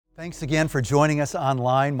Thanks again for joining us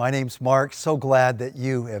online. My name's Mark. So glad that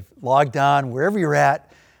you have logged on wherever you're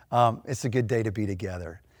at. It's a good day to be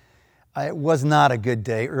together. It was not a good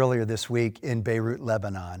day earlier this week in Beirut,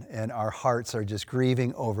 Lebanon, and our hearts are just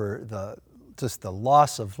grieving over the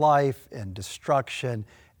loss of life and destruction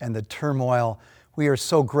and the turmoil. We are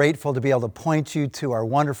so grateful to be able to point you to our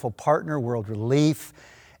wonderful partner, World Relief,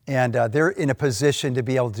 and they're in a position to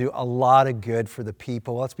be able to do a lot of good for the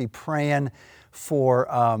people. Let's be praying for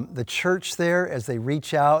the church there as they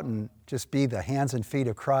reach out and just be the hands and feet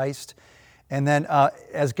of Christ. And then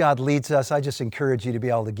as God leads us, I just encourage you to be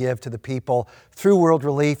able to give to the people through World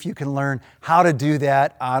Relief. You can learn how to do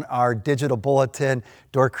that on our digital bulletin,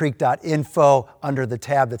 doorcreek.info, under the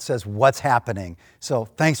tab that says What's Happening. So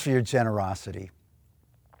thanks for your generosity.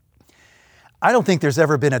 I don't think there's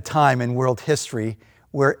ever been a time in world history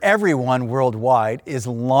where everyone worldwide is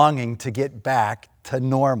longing to get back to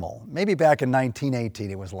normal. Maybe back in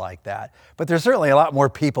 1918 it was like that, but there's certainly a lot more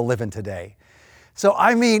people living today. So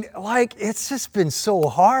it's just been so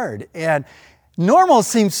hard, and normal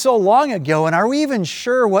seems so long ago, and are we even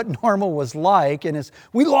sure what normal was like? And as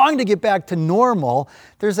we long to get back to normal,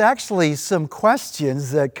 there's actually some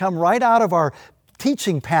questions that come right out of our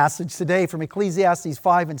teaching passage today from Ecclesiastes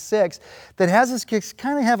 5 and 6 that has us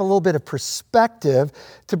kind of have a little bit of perspective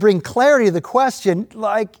to bring clarity to the question,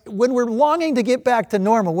 like when we're longing to get back to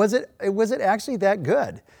normal, was it actually that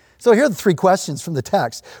good? So here are the three questions from the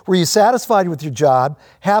text. Were you satisfied with your job,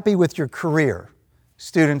 happy with your career?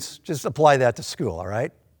 Students, just apply that to school, all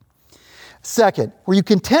right? Second, were you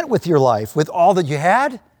content with your life, with all that you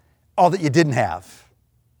had, all that you didn't have?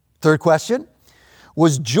 Third question,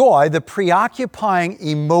 was joy the preoccupying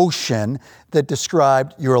emotion that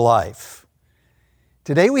described your life?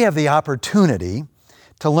 Today we have the opportunity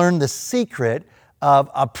to learn the secret of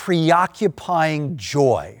a preoccupying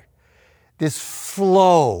joy. This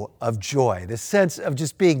flow of joy, this sense of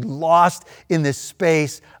just being lost in this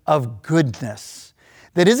space of goodness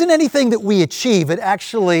that isn't anything that we achieve, it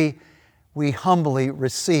actually we humbly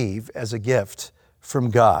receive as a gift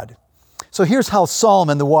from God. So here's how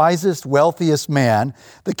Solomon, the wisest, wealthiest man,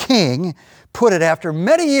 the king, put it after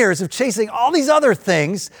many years of chasing all these other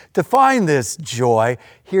things to find this joy.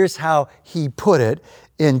 Here's how he put it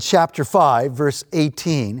in chapter 5, verse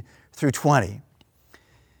 18 through 20.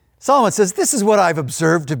 Solomon says, "This is what I've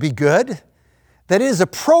observed to be good, that it is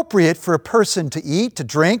appropriate for a person to eat, to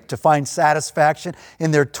drink, to find satisfaction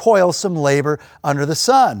in their toilsome labor under the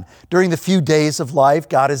sun during the few days of life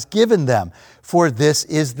God has given them, for this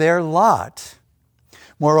is their lot.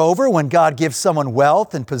 Moreover, when God gives someone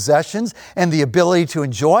wealth and possessions and the ability to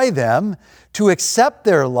enjoy them, to accept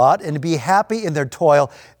their lot and to be happy in their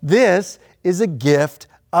toil, this is a gift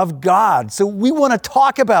of God." So we want to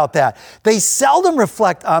talk about that. They seldom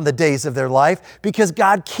reflect on the days of their life because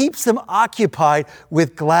God keeps them occupied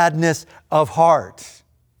with gladness of heart.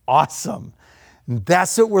 Awesome.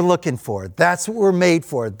 That's what we're looking for. That's what we're made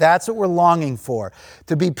for. That's what we're longing for.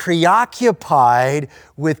 To be preoccupied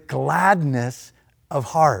with gladness of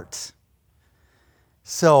heart.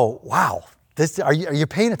 So, wow. Are you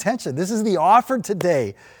paying attention? This is the offer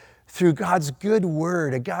today through God's good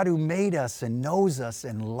word, a God who made us and knows us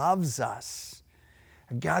and loves us,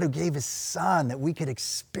 a God who gave his son that we could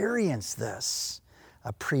experience this,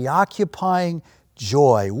 a preoccupying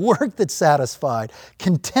joy, work that satisfied,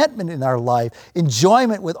 contentment in our life,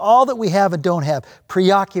 enjoyment with all that we have and don't have,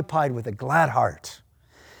 preoccupied with a glad heart,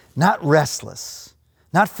 not restless,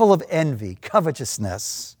 not full of envy,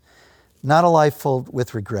 covetousness, not a life filled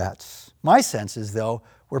with regrets. My sense is, though,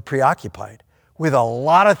 we're preoccupied with a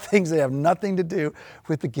lot of things that have nothing to do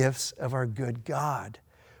with the gifts of our good God.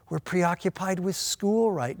 We're preoccupied with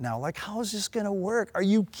school right now. Like, how is this going to work? Are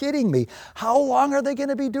you kidding me? How long are they going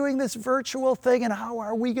to be doing this virtual thing, and how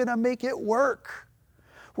are we going to make it work?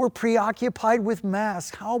 We're preoccupied with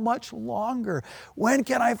masks. How much longer? When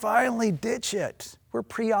can I finally ditch it? We're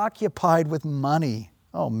preoccupied with money.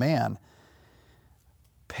 Oh man.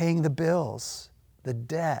 Paying the bills, the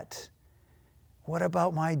debt. What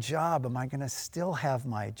about my job? Am I going to still have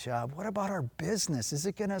my job? What about our business? Is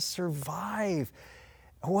it going to survive?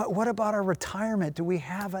 What about our retirement? Do we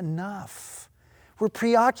have enough? We're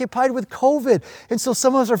preoccupied with COVID. And so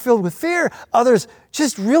some of us are filled with fear, others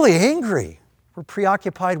just really angry. We're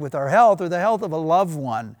preoccupied with our health or the health of a loved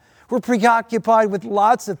one. We're preoccupied with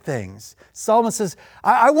lots of things. Solomon says,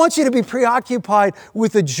 I want you to be preoccupied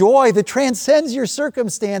with a joy that transcends your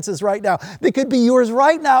circumstances right now, that could be yours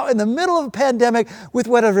right now in the middle of a pandemic with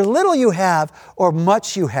whatever little you have or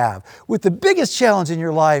much you have, with the biggest challenge in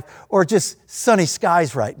your life or just sunny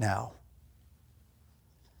skies right now.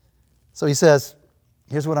 So he says,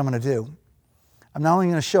 here's what I'm going to do. I'm not only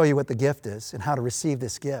going to show you what the gift is and how to receive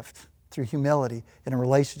this gift through humility in a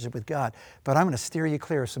relationship with God, but I'm going to steer you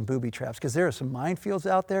clear of some booby traps because there are some minefields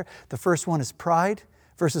out there. The first one is pride,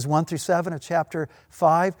 verses 1 through 7 of chapter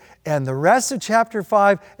 5. And the rest of chapter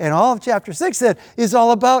 5 and all of chapter 6 then is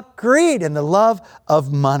all about greed and the love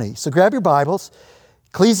of money. So grab your Bibles,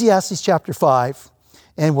 Ecclesiastes chapter 5,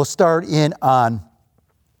 and we'll start in on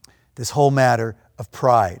this whole matter of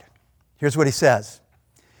pride. Here's what he says.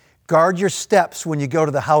 Guard your steps when you go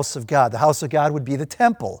to the house of God. The house of God would be the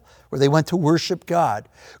temple where they went to worship God.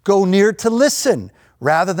 Go near to listen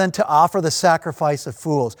rather than to offer the sacrifice of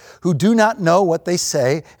fools who do not know what they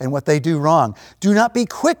say and what they do wrong. Do not be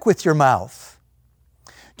quick with your mouth.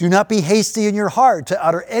 Do not be hasty in your heart to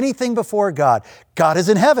utter anything before God. God is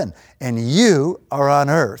in heaven and you are on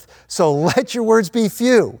earth. So let your words be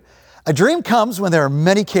few. A dream comes when there are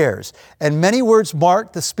many cares, and many words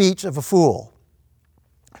mark the speech of a fool.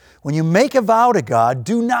 When you make a vow to God,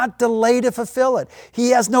 do not delay to fulfill it. He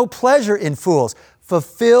has no pleasure in fools.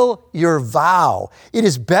 Fulfill your vow. It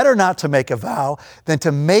is better not to make a vow than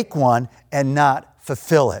to make one and not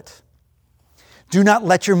fulfill it. Do not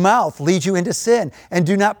let your mouth lead you into sin, and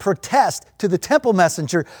do not protest to the temple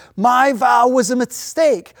messenger, my vow was a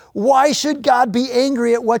mistake. Why should God be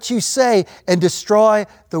angry at what you say and destroy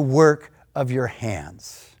the work of your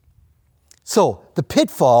hands? So, the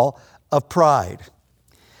pitfall of pride.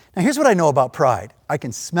 Now, here's what I know about pride. I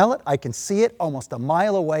can smell it, I can see it almost a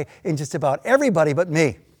mile away in just about everybody but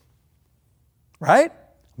me. Right?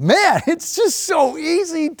 Man, it's just so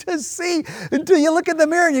easy to see until you look in the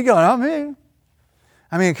mirror and you go, oh, me.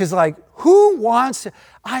 I mean, because who wants to?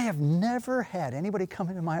 I have never had anybody come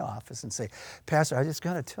into my office and say, Pastor, I just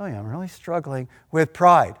got to tell you, I'm really struggling with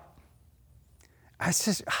pride.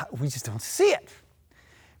 We just don't see it.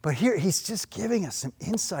 But here, he's just giving us some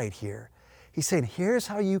insight here. He's saying, here's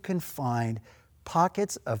how you can find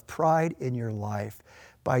pockets of pride in your life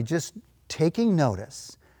by just taking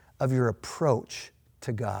notice of your approach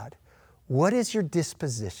to God. What is your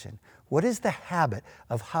disposition? What is the habit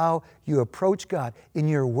of how you approach God in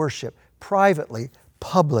your worship, privately,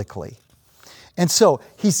 publicly? And so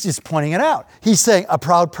he's just pointing it out. He's saying a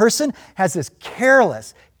proud person has this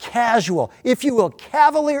careless, casual, if you will,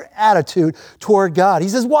 cavalier attitude toward God. He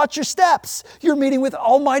says, watch your steps. You're meeting with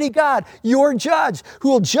Almighty God, your judge, who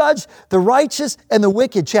will judge the righteous and the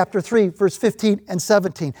wicked, chapter 3, verse 15 and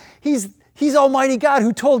 17. He's Almighty God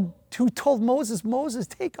who told Moses,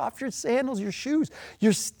 take off your sandals, your shoes.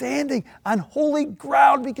 You're standing on holy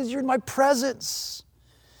ground because you're in my presence.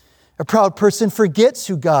 A proud person forgets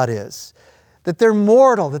who God is, that they're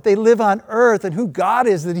mortal, that they live on earth, and who God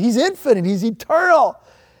is, that He's infinite, He's eternal,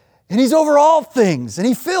 and He's over all things, and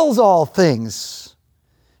He fills all things.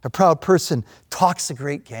 A proud person talks a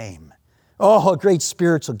great game. Oh, a great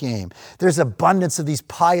spiritual game. There's abundance of these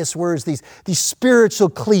pious words, these spiritual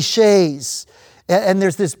cliches. And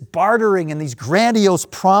there's this bartering and these grandiose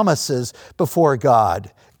promises before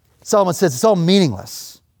God. Solomon says it's all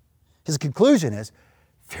meaningless. His conclusion is,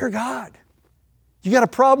 fear God. You got a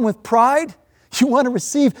problem with pride? You want to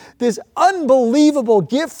receive this unbelievable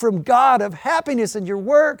gift from God of happiness in your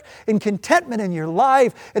work and contentment in your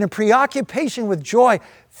life and a preoccupation with joy.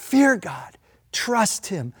 Fear God. Trust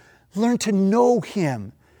Him. Learn to know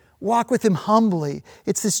Him. Walk with Him humbly.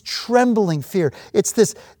 It's this trembling fear. It's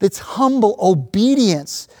this humble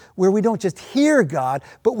obedience where we don't just hear God,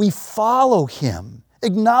 but we follow Him,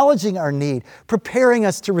 acknowledging our need, preparing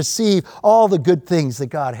us to receive all the good things that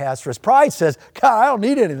God has for us. Pride says, God, I don't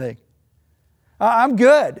need anything. I'm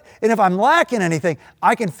good. And if I'm lacking anything,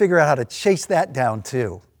 I can figure out how to chase that down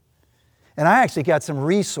too. And I actually got some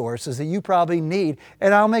resources that you probably need,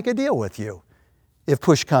 and I'll make a deal with you if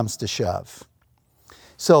push comes to shove.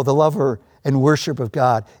 So the lover and worship of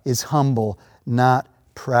God is humble, not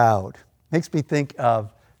proud. Makes me think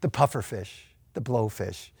of the pufferfish, the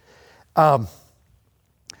blowfish.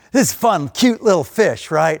 This is fun, cute little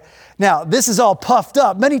fish, right? Now, this is all puffed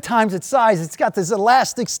up, many times its size. It's got this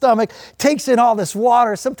elastic stomach, takes in all this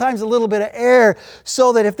water, sometimes a little bit of air,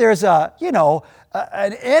 so that if there's an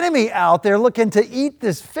enemy out there looking to eat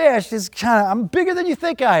this fish, I'm bigger than you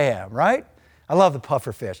think I am, right? I love the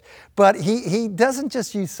pufferfish. But he doesn't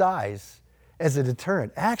just use size as a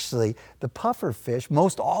deterrent. Actually, the pufferfish,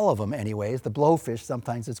 most all of them anyways, the blowfish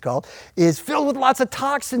sometimes it's called, is filled with lots of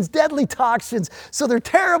toxins, deadly toxins. So they're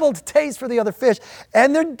terrible to taste for the other fish,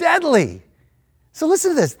 and they're deadly. So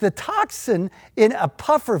listen to this. The toxin in a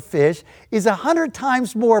pufferfish is 100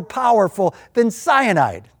 times more powerful than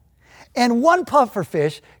cyanide. And one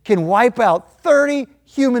pufferfish can wipe out 30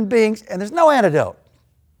 human beings, and there's no antidote.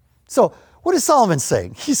 So what is Solomon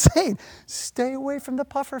saying? He's saying, stay away from the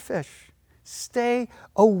pufferfish. Stay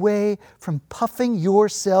away from puffing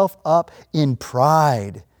yourself up in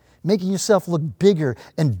pride, making yourself look bigger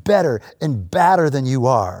and better and badder than you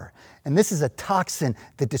are. And this is a toxin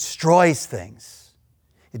that destroys things.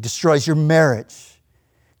 It destroys your marriage.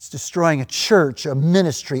 It's destroying a church, a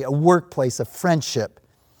ministry, a workplace, a friendship.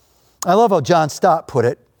 I love how John Stott put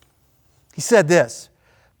it. He said this,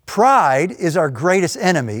 pride is our greatest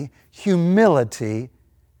enemy, humility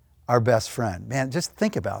our best friend. Man, just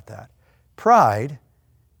think about that. Pride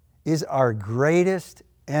is our greatest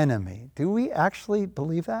enemy. Do we actually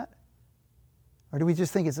believe that? Or do we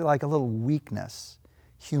just think it's like a little weakness?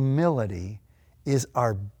 Humility is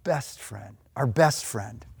our best friend, our best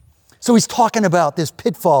friend. So he's talking about this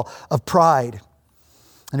pitfall of pride.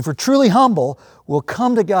 And if we're truly humble, we'll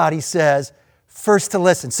come to God, he says, first to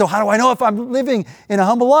listen. So how do I know if I'm living in a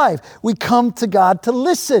humble life? We come to God to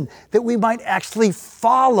listen, that we might actually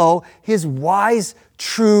follow his wise,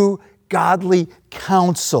 true, godly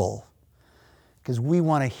counsel. Because we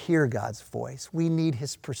want to hear God's voice. We need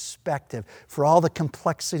his perspective for all the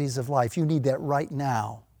complexities of life. You need that right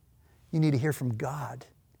now. You need to hear from God.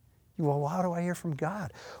 Well, how do I hear from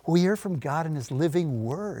God? Well, we hear from God in his living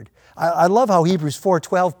word. I love how Hebrews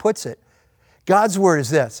 4:12 puts it. God's word is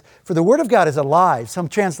this, for the word of God is alive. Some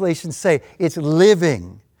translations say it's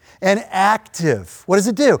living and active. What does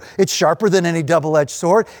it do? It's sharper than any double-edged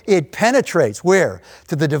sword. It penetrates, where?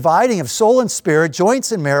 To the dividing of soul and spirit,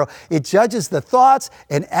 joints and marrow. It judges the thoughts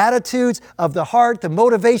and attitudes of the heart, the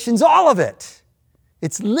motivations, all of it.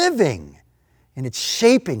 It's living and it's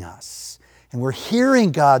shaping us. And we're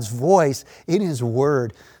hearing God's voice in his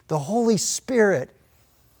word. The Holy Spirit,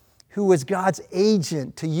 who was God's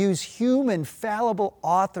agent to use human fallible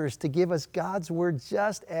authors to give us God's word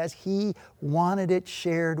just as he wanted it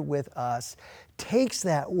shared with us, takes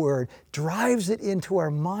that word, drives it into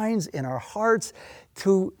our minds and our hearts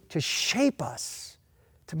to shape us,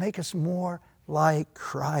 to make us more like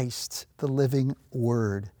Christ, the living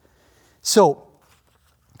word. So,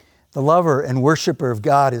 the lover and worshiper of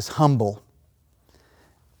God is humble.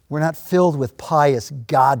 We're not filled with pious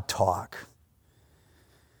God talk.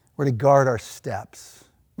 We're to guard our steps.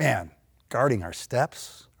 Man, guarding our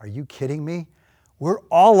steps? Are you kidding me? We're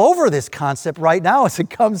all over this concept right now as it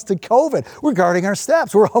comes to COVID. We're guarding our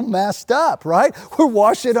steps. We're all masked up, right? We're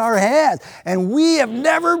washing our hands. And we have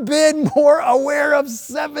never been more aware of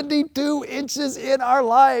 72 inches in our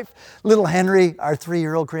life. Little Henry, our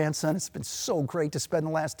 3-year-old grandson, it's been so great to spend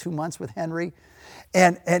the last 2 months with Henry.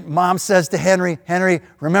 And mom says to Henry,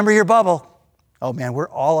 remember your bubble. Oh man, we're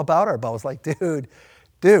all about our bubbles. Like, dude,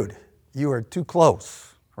 you are too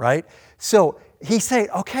close, right? So he say,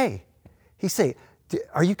 okay. He say,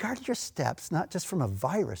 are you guarding your steps, not just from a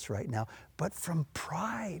virus right now, but from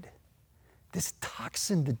pride? This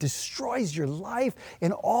toxin that destroys your life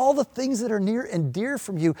and all the things that are near and dear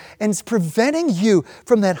from you, and it's preventing you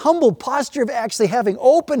from that humble posture of actually having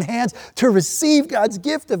open hands to receive God's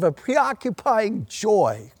gift of a preoccupying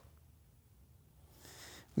joy.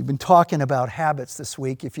 We've been talking about habits this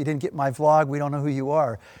week. If you didn't get my vlog, we don't know who you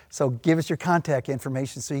are. So give us your contact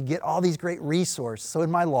information so you get all these great resources. So in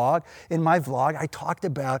my vlog, I talked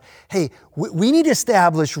about, hey, we need to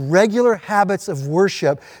establish regular habits of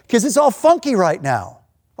worship because it's all funky right now.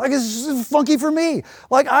 Like, it's funky for me.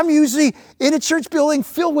 Like, I'm usually in a church building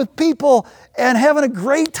filled with people and having a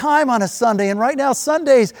great time on a Sunday. And right now,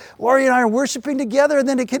 Sundays, Lori and I are worshiping together, and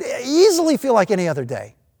then it could easily feel like any other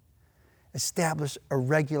day. Establish a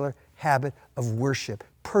regular habit of worship,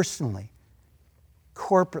 personally,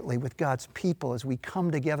 corporately with God's people as we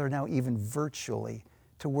come together now, even virtually,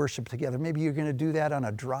 to worship together. Maybe you're going to do that on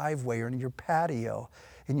a driveway or in your patio,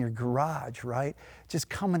 in your garage, right? Just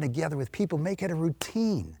coming together with people. Make it a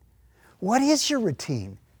routine. What is your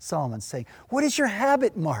routine? Solomon's saying. What is your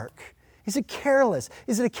habit, Mark? Is it careless?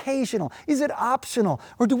 Is it occasional? Is it optional?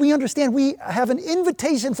 Or do we understand we have an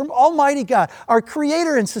invitation from Almighty God, our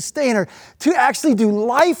Creator and Sustainer, to actually do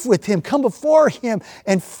life with him, come before him,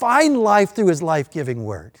 and find life through his life-giving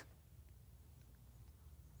word?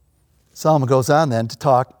 Solomon goes on then to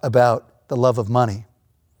talk about the love of money.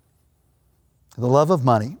 The love of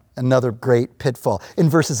money, another great pitfall. In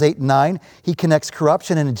verses 8 and 9, he connects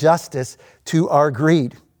corruption and injustice to our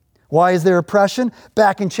greed. Why is there oppression?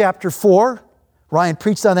 Back in chapter 4, Ryan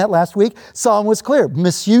preached on that last week. Solomon was clear.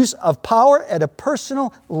 Misuse of power at a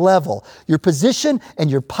personal level. Your position and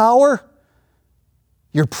your power,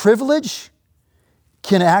 your privilege,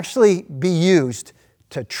 can actually be used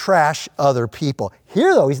to trash other people.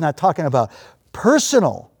 Here, though, he's not talking about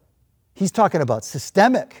personal. He's talking about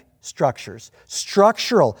systemic structures,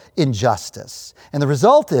 structural injustice. And the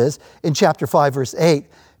result is, in chapter 5, verse 8,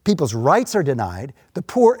 People's rights are denied. The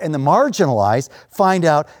poor and the marginalized find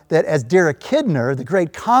out that, as Derek Kidner, the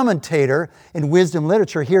great commentator in wisdom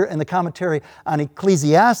literature here in the commentary on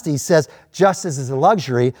Ecclesiastes, says, justice is a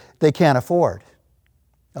luxury they can't afford.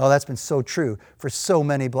 Oh, that's been so true for so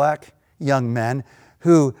many black young men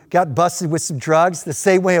who got busted with some drugs, the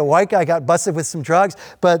same way a white guy got busted with some drugs,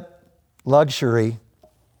 but luxury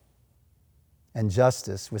and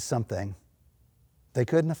justice was something they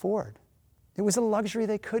couldn't afford. It was a luxury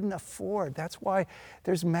they couldn't afford. That's why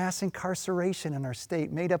there's mass incarceration in our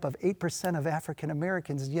state, made up of 8% of African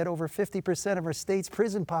Americans, yet over 50% of our state's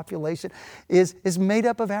prison population is made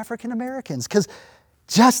up of African Americans, because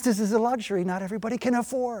justice is a luxury not everybody can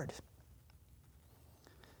afford.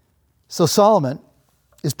 So Solomon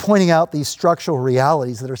is pointing out these structural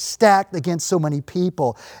realities that are stacked against so many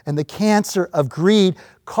people. And the cancer of greed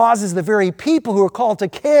causes the very people who are called to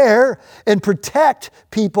care and protect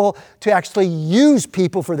people to actually use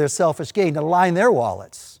people for their selfish gain, to line their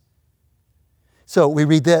wallets. So we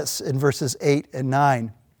read this in verses 8 and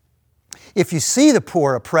 9. If you see the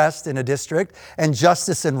poor oppressed in a district and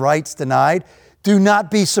justice and rights denied, do not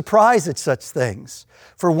be surprised at such things.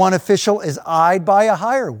 For one official is eyed by a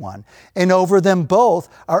higher one, and over them both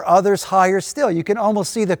are others higher still. You can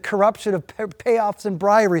almost see the corruption of payoffs and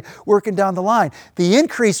bribery working down the line. The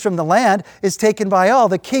increase from the land is taken by all.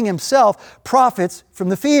 The king himself profits from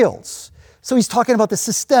the fields. So he's talking about the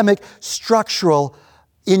systemic, structural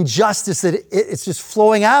injustice that it's just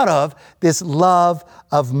flowing out of this love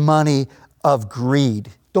of money, of greed.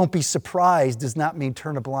 Don't be surprised does not mean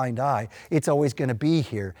turn a blind eye. It's always going to be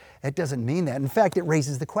here. It doesn't mean that. In fact, it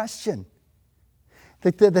raises the question.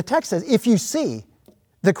 The text says, if you see.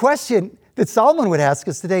 The question that Solomon would ask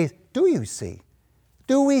us today is, do you see?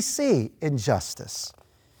 Do we see injustice?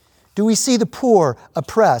 Do we see the poor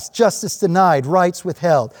oppressed, justice denied, rights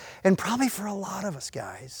withheld? And probably for a lot of us,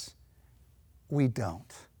 guys, we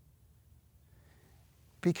don't.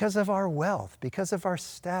 Because of our wealth, because of our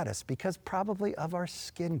status, because probably of our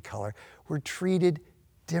skin color, we're treated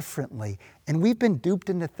differently. And we've been duped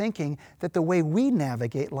into thinking that the way we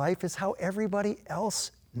navigate life is how everybody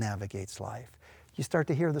else navigates life. You start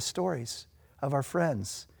to hear the stories of our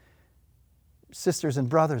friends, sisters and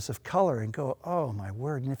brothers of color, and go, oh my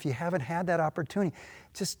word. And if you haven't had that opportunity,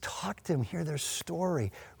 just talk to them, hear their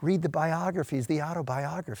story, read the biographies, the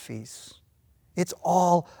autobiographies. It's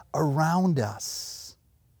all around us.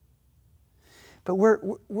 But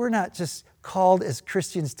we're not just called as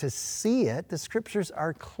Christians to see it. The scriptures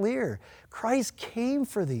are clear. Christ came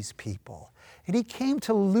for these people, and he came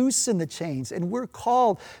to loosen the chains. And we're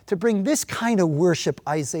called to bring this kind of worship,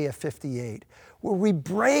 Isaiah 58, where we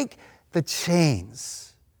break the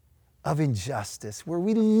chains of injustice, where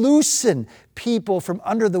we loosen people from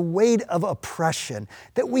under the weight of oppression,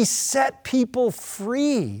 that we set people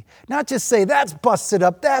free. Not just say, that's busted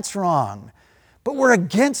up, that's wrong. But we're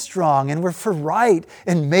against wrong, and we're for right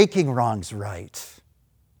and making wrongs right.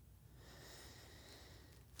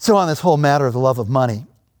 So on this whole matter of the love of money,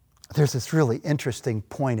 there's this really interesting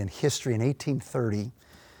point in history in 1830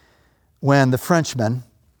 when the Frenchman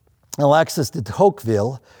Alexis de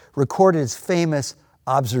Tocqueville recorded his famous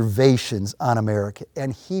observations on America.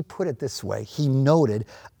 And he put it this way. He noted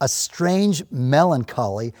a strange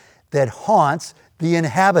melancholy that haunts the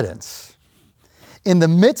inhabitants. In the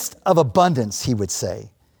midst of abundance, he would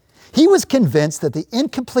say, he was convinced that the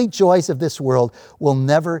incomplete joys of this world will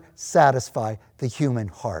never satisfy the human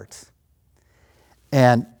heart.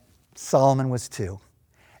 And Solomon was too.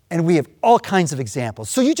 And we have all kinds of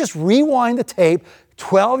examples. So you just rewind the tape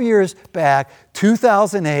 12 years back,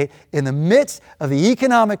 2008, in the midst of the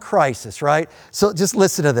economic crisis, right? So just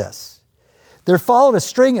listen to this. There followed a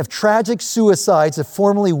string of tragic suicides of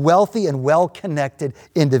formerly wealthy and well-connected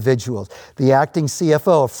individuals. The acting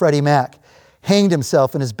CFO of Freddie Mac hanged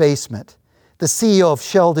himself in his basement. The CEO of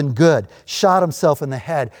Sheldon Good shot himself in the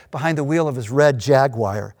head behind the wheel of his red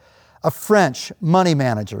Jaguar. A French money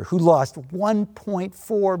manager who lost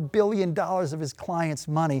 $1.4 billion of his clients'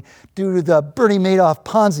 money due to the Bernie Madoff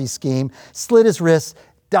Ponzi scheme, slit his wrists,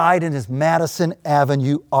 died in his Madison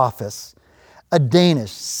Avenue office. A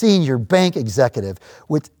Danish senior bank executive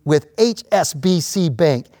with HSBC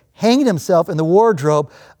Bank hanged himself in the wardrobe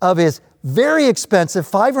of his very expensive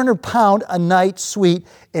 £500 a night suite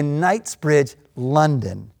in Knightsbridge,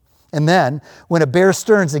 London. And then, when a Bear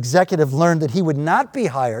Stearns executive learned that he would not be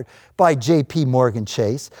hired by J.P. Morgan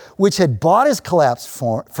Chase, which had bought his collapsed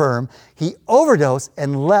firm, he overdosed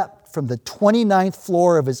and leapt from the 29th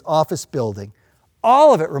floor of his office building.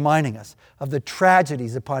 All of it reminding us of the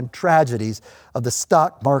tragedies upon tragedies of the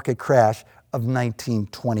stock market crash of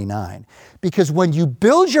 1929. Because when you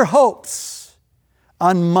build your hopes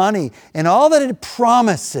on money and all that it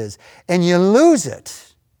promises, and you lose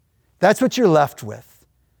it, that's what you're left with.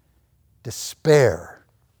 Despair.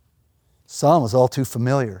 Psalm was all too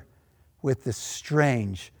familiar with this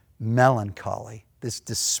strange melancholy, this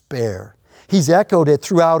despair. He's echoed it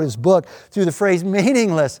throughout his book through the phrase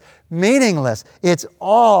meaningless, meaningless. It's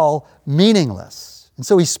all meaningless. And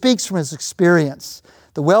so he speaks from his experience.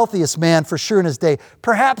 The wealthiest man for sure in his day,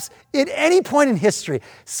 perhaps at any point in history,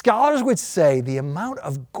 scholars would say the amount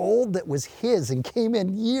of gold that was his and came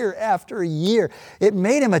in year after year, it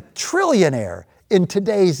made him a trillionaire in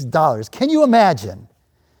today's dollars. Can you imagine?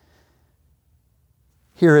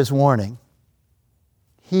 Hear his warning.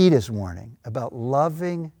 Heed his warning about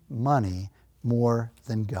loving money more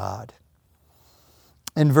than God.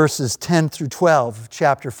 In verses 10 through 12 of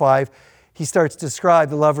chapter 5, he starts to describe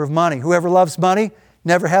the lover of money. Whoever loves money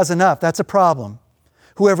never has enough. That's a problem.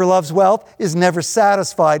 Whoever loves wealth is never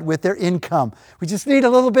satisfied with their income. We just need a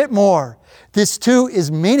little bit more. This too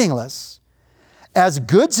is meaningless. As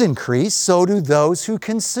goods increase, so do those who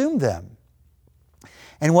consume them.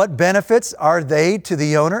 And what benefits are they to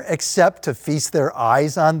the owner except to feast their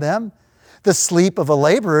eyes on them? The sleep of a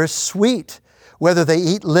laborer is sweet, whether they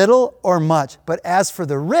eat little or much. But as for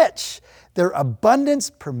the rich, their abundance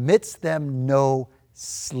permits them no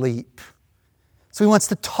sleep. So he wants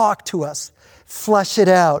to talk to us, flesh it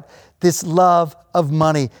out, this love of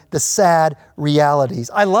money, the sad realities.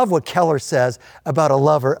 I love what Keller says about a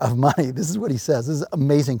lover of money. This is what he says. This is an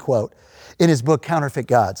amazing quote in his book, Counterfeit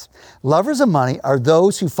Gods. Lovers of money are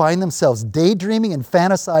those who find themselves daydreaming and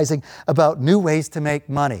fantasizing about new ways to make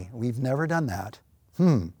money. We've never done that.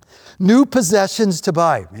 New possessions to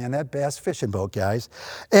buy. Man, that bass fishing boat, guys.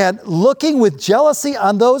 And looking with jealousy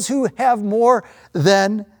on those who have more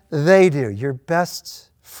than they do. Your best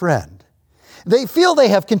friend. They feel they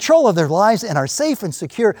have control of their lives and are safe and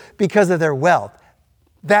secure because of their wealth.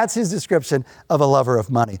 That's his description of a lover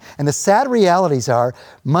of money. And the sad realities are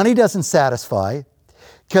money doesn't satisfy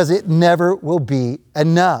because it never will be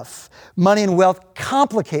enough. Money and wealth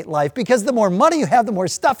complicate life because the more money you have, the more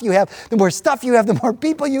stuff you have. The more stuff you have, the more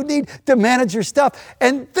people you need to manage your stuff.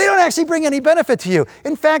 And they don't actually bring any benefit to you.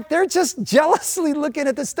 In fact, they're just jealously looking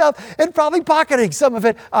at the stuff and probably pocketing some of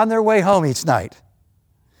it on their way home each night.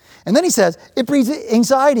 And then he says, it breeds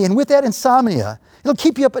anxiety, and with that insomnia, it'll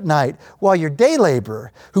keep you up at night while your day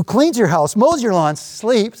laborer who cleans your house, mows your lawn,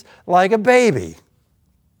 sleeps like a baby.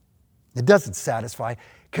 It doesn't satisfy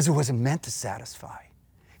because it wasn't meant to satisfy.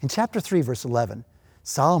 In chapter 3, verse 11,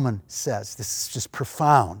 Solomon says, this is just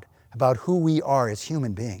profound about who we are as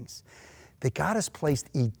human beings, that God has placed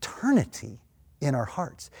eternity in our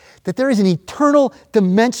hearts, that there is an eternal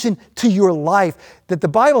dimension to your life that the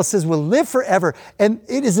Bible says will live forever. And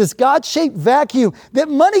it is this God-shaped vacuum that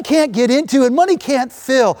money can't get into and money can't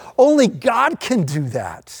fill. Only God can do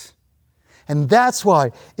that. And that's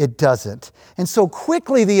why it doesn't. And so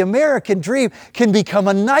quickly the American dream can become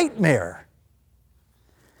a nightmare.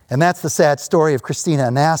 And that's the sad story of Christina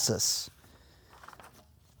Onassis,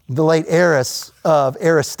 the late heiress of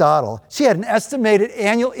Aristotle. She had an estimated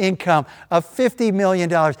annual income of $50 million.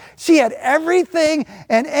 She had everything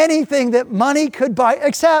and anything that money could buy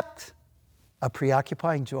except a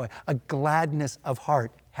preoccupying joy, a gladness of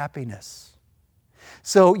heart, happiness.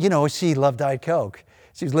 So, she loved Diet Coke.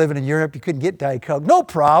 She was living in Europe. You couldn't get Diet Coke. No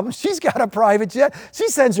problem. She's got a private jet. She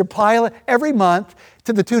sends her pilot every month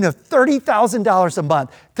to the tune of $30,000 a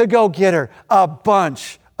month to go get her a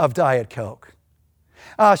bunch of Diet Coke.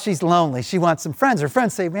 She's lonely. She wants some friends. Her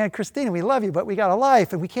friends say, man, Christina, we love you, but we got a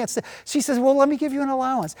life and we can't stay. She says, well, let me give you an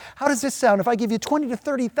allowance. How does this sound if I give you $20,000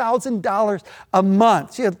 to $30,000 a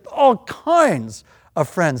month? She had all kinds of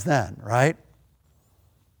friends then, right?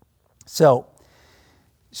 So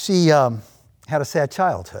she had a sad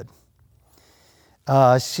childhood.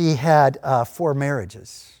 She had 4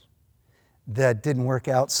 marriages that didn't work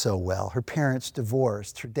out so well. Her parents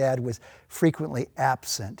divorced. Her dad was frequently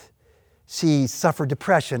absent. She suffered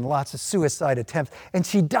depression, lots of suicide attempts, and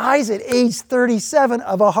she dies at age 37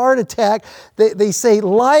 of a heart attack, they say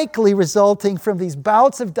likely resulting from these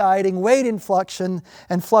bouts of dieting, weight inflection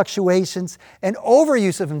and fluctuations, and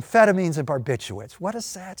overuse of amphetamines and barbiturates. What a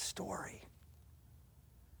sad story.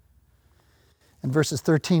 In verses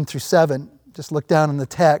 13 through 7, just look down in the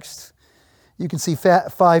text, you can see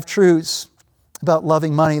 5 truths about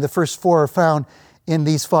loving money. The first 4 are found in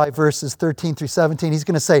these 5 verses, 13 through 17. He's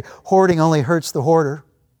going to say, hoarding only hurts the hoarder.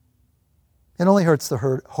 It only hurts the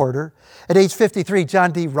hoarder. At age 53,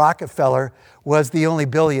 John D. Rockefeller was the only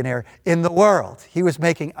billionaire in the world. He was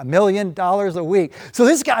making $1 million a week. So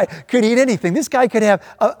this guy could eat anything. This guy could have,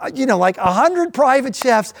 like 100 private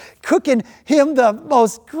chefs cooking him the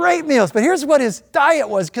most great meals. But here's what his diet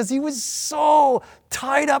was, because he was so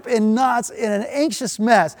tied up in knots in an anxious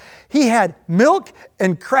mess. He had milk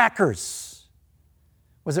and crackers.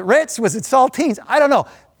 Was it Ritz? Was it saltines? I don't know.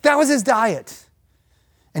 That was his diet.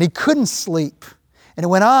 And he couldn't sleep. And it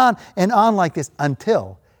went on and on like this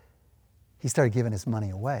until he started giving his money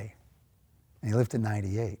away. And he lived to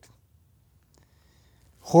 98.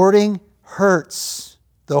 Hoarding hurts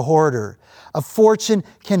the hoarder. A fortune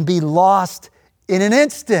can be lost in an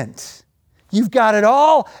instant. You've got it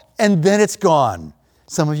all, and then it's gone.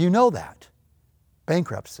 Some of you know that.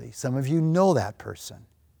 Bankruptcy. Some of you know that person.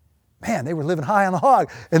 Man, they were living high on the hog,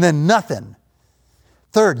 and then nothing.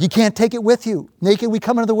 Third, you can't take it with you. Naked we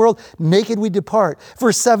come into the world, naked we depart.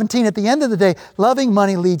 Verse 17, at the end of the day, loving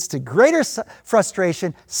money leads to greater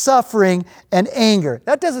frustration, suffering, and anger.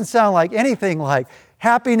 That doesn't sound like anything like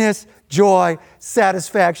happiness, joy,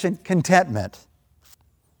 satisfaction, contentment.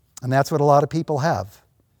 And that's what a lot of people have.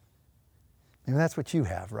 Maybe that's what you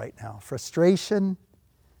have right now. Frustration,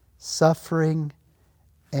 suffering,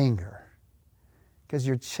 anger. Because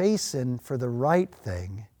you're chasing for the right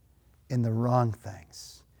thing in the wrong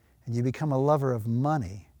things. And you become a lover of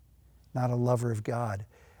money, not a lover of God.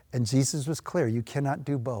 And Jesus was clear, you cannot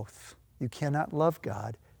do both. You cannot love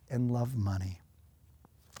God and love money.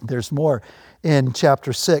 There's more in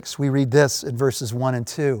chapter 6. We read this in verses 1 and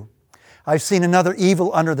 2. I've seen another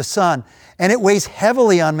evil under the sun, and it weighs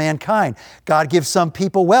heavily on mankind. God gives some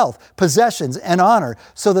people wealth, possessions, and honor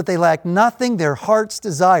so that they lack nothing their hearts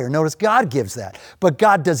desire. Notice God gives that, but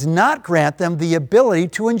God does not grant them the ability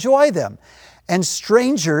to enjoy them. And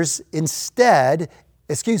strangers enjoy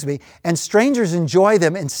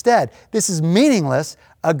them instead. This is meaningless,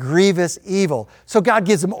 a grievous evil. So God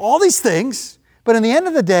gives them all these things, but in the end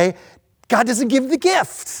of the day, God doesn't give the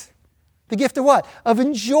gift. The gift of what? Of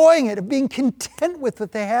enjoying it, of being content with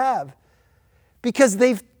what they have. Because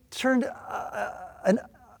they've turned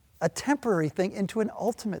a temporary thing into an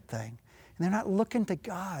ultimate thing. And they're not looking to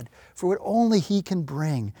God for what only He can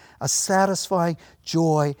bring, a satisfying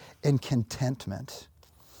joy and contentment.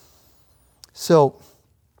 So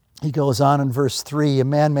he goes on in verse 3, a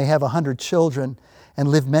man may have 100 children and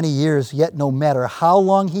live many years, yet no matter how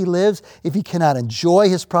long he lives, if he cannot enjoy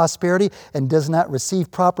his prosperity and does not receive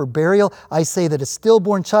proper burial, I say that a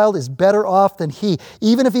stillborn child is better off than he.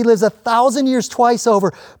 Even if he lives 1,000 years twice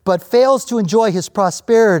over, but fails to enjoy his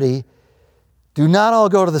prosperity, do not all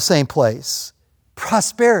go to the same place.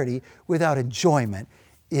 Prosperity without enjoyment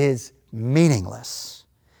is meaningless.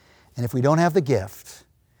 And if we don't have the gift,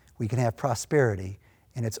 we can have prosperity,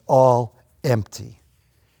 and it's all empty.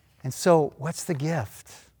 And so, what's the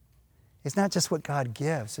gift? It's not just what God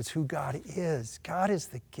gives, it's who God is. God is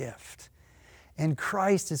the gift. And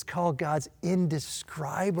Christ is called God's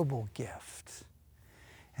indescribable gift.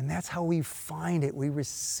 And that's how we find it. We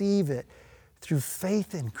receive it through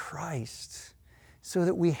faith in Christ, so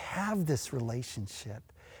that we have this relationship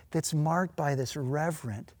that's marked by this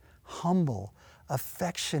reverent, humble,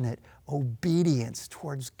 affectionate obedience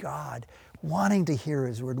towards God, wanting to hear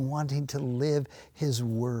His word, wanting to live His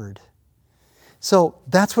word. So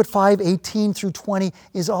that's what 5:18 through 20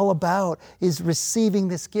 is all about, is receiving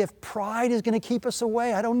this gift. Pride is going to keep us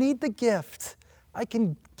away. I don't need the gift. I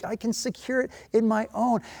can secure it in my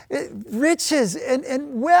own. Riches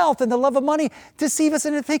and wealth and the love of money deceive us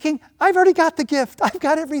into thinking, I've already got the gift. I've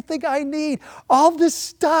got everything I need. All this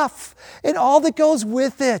stuff and all that goes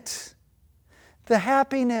with it. The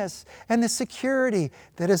happiness and the security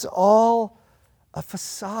that is all a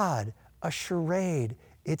facade, a charade.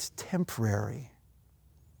 It's temporary.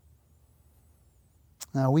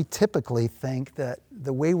 Now, we typically think that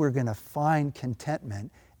the way we're going to find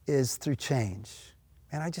contentment is through change.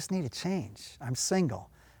 And I just need a change. I'm single.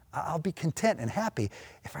 I'll be content and happy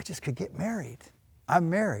if I just could get married. I'm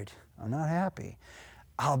married. I'm not happy.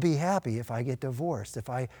 I'll be happy if I get divorced, if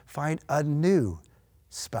I find a new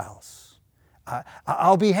spouse.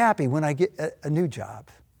 I'll be happy when I get a new job.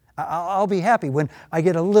 I'll be happy when I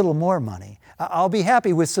get a little more money. I'll be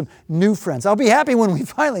happy with some new friends. I'll be happy when we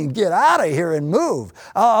finally get out of here and move.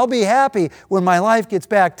 I'll be happy when my life gets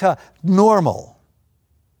back to normal.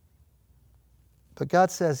 But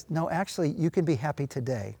God says, no, actually, you can be happy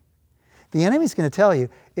today. The enemy's going to tell you,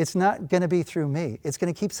 it's not going to be through me. It's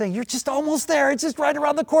going to keep saying, you're just almost there. It's just right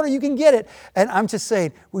around the corner. You can get it. And I'm just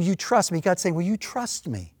saying, will you trust me? God's saying, will you trust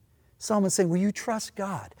me? Solomon's saying, will you trust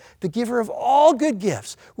God, the giver of all good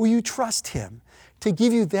gifts? Will you trust Him to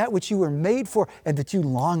give you that which you were made for and that you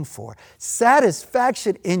long for.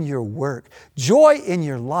 Satisfaction in your work, joy in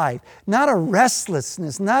your life, not a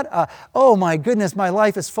restlessness, not a, oh my goodness, my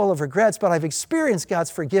life is full of regrets, but I've experienced God's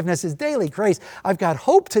forgiveness, His daily grace. I've got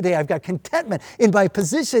hope today. I've got contentment in my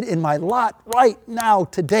position, in my lot right now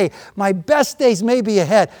today. My best days may be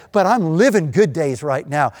ahead, but I'm living good days right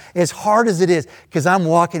now, as hard as it is, because I'm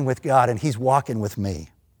walking with God and He's walking with me.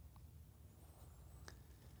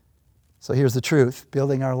 So here's the truth.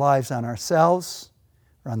 Building our lives on ourselves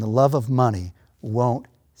or on the love of money won't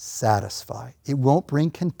satisfy. It won't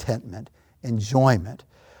bring contentment, enjoyment.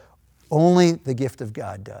 Only the gift of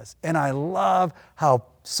God does. And I love how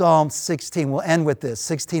Psalm 16, we'll end with this,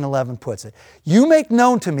 16:11 puts it. You make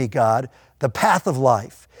known to me, God, the path of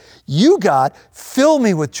life. You, God, fill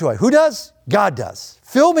me with joy. Who does? God does.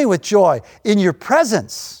 Fill me with joy in your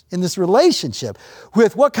presence, in this relationship.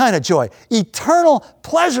 With what kind of joy? Eternal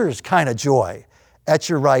pleasures kind of joy at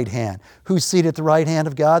your right hand. Who's seated at the right hand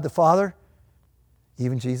of God, the Father?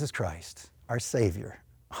 Even Jesus Christ, our Savior.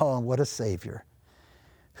 Oh, what a Savior.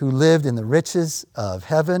 Who lived in the riches of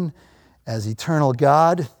heaven as eternal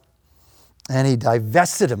God, and He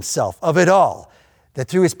divested Himself of it all, that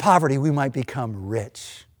through His poverty we might become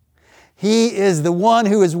rich. He is the one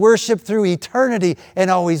who is worshiped through eternity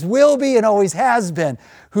and always will be and always has been,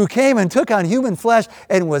 who came and took on human flesh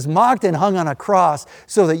and was mocked and hung on a cross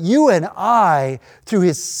so that you and I, through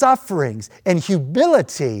His sufferings and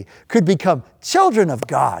humility, could become children of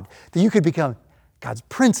God, that you could become God's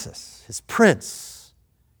princess, His prince,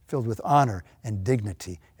 filled with honor and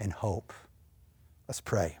dignity and hope. Let's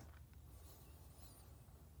pray.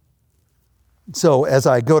 So as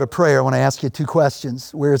I go to prayer, I want to ask you two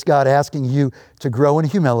questions. Where is God asking you to grow in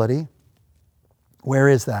humility? Where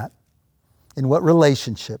is that? In what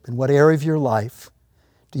relationship, in what area of your life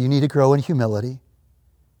do you need to grow in humility?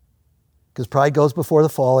 Because pride goes before the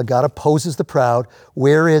fall and God opposes the proud.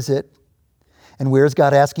 Where is it? And where is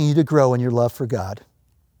God asking you to grow in your love for God?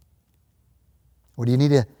 Or do you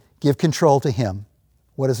need to give control to Him?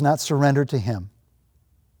 What is not surrendered to Him?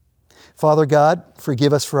 Father God,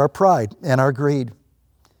 forgive us for our pride and our greed.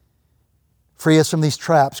 Free us from these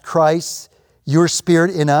traps. Christ, your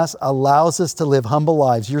Spirit in us allows us to live humble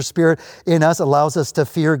lives. Your Spirit in us allows us to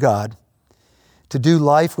fear God, to do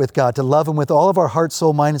life with God, to love Him with all of our heart,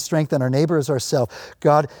 soul, mind, and strength, and our neighbor as ourselves.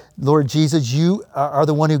 God, Lord Jesus, you are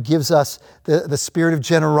the one who gives us the spirit of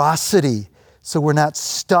generosity so we're not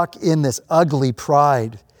stuck in this ugly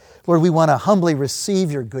pride. Lord, we want to humbly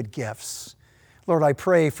receive your good gifts. Lord, I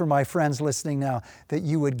pray for my friends listening now that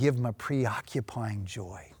you would give them a preoccupying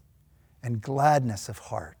joy and gladness of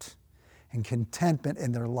heart and contentment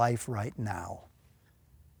in their life right now.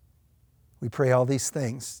 We pray all these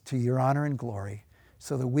things to your honor and glory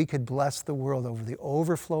so that we could bless the world over the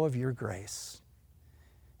overflow of your grace.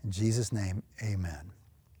 In Jesus' name, amen.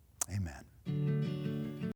 Amen.